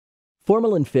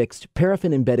Formalin-fixed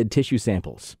paraffin-embedded tissue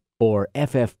samples, or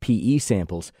FFPE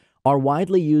samples, are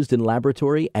widely used in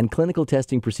laboratory and clinical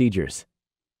testing procedures.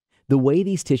 The way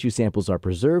these tissue samples are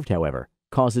preserved, however,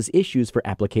 causes issues for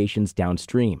applications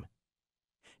downstream.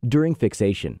 During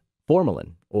fixation,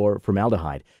 formalin, or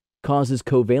formaldehyde, causes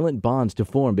covalent bonds to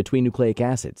form between nucleic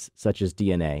acids, such as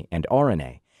DNA and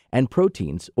RNA, and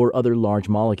proteins or other large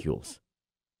molecules.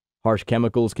 Harsh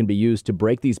chemicals can be used to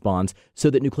break these bonds so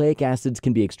that nucleic acids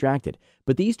can be extracted,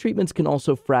 but these treatments can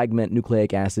also fragment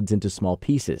nucleic acids into small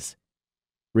pieces.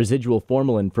 Residual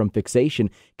formalin from fixation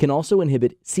can also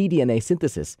inhibit cDNA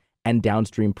synthesis and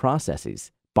downstream processes,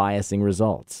 biasing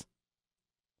results.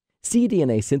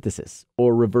 cDNA synthesis,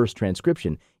 or reverse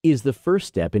transcription, is the first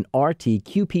step in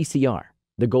rt-qpcr,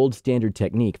 the gold standard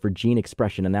technique for gene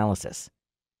expression analysis.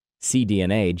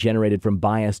 cDNA generated from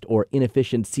biased or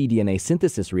inefficient cDNA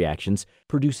synthesis reactions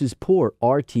produces poor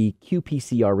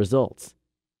rt-qpcr results.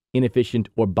 Inefficient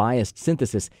or biased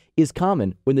synthesis is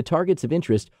common when the targets of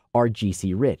interest are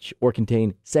GC-rich or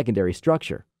contain secondary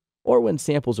structure, or when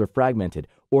samples are fragmented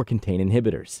or contain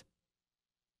inhibitors.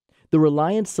 The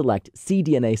Reliance Select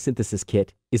cDNA synthesis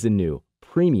kit is a new,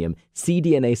 premium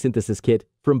cDNA synthesis kit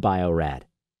from Bio-Rad.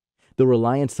 The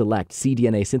Reliance Select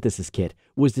cDNA synthesis kit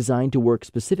was designed to work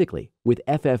specifically with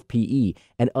FFPE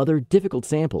and other difficult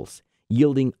samples,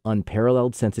 yielding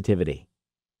unparalleled sensitivity.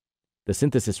 The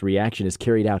synthesis reaction is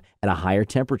carried out at a higher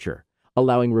temperature,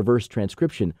 allowing reverse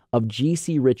transcription of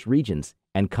GC-rich regions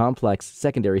and complex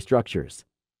secondary structures.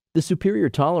 The superior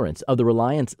tolerance of the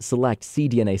Reliance Select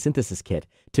cDNA synthesis kit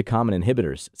to common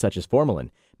inhibitors, such as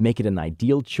formalin, make it an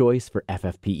ideal choice for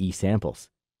FFPE samples.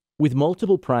 With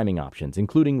multiple priming options,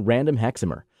 including random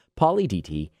hexamer,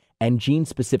 poly-DT, and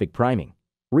gene-specific priming,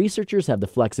 researchers have the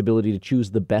flexibility to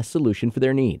choose the best solution for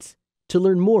their needs. To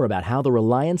learn more about how the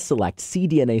Reliance Select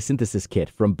cDNA synthesis kit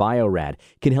from Bio-Rad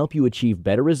can help you achieve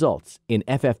better results in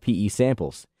FFPE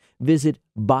samples, visit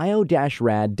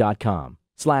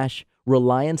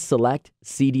bio-rad.com/Reliance Select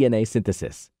cDNA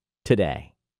synthesis today.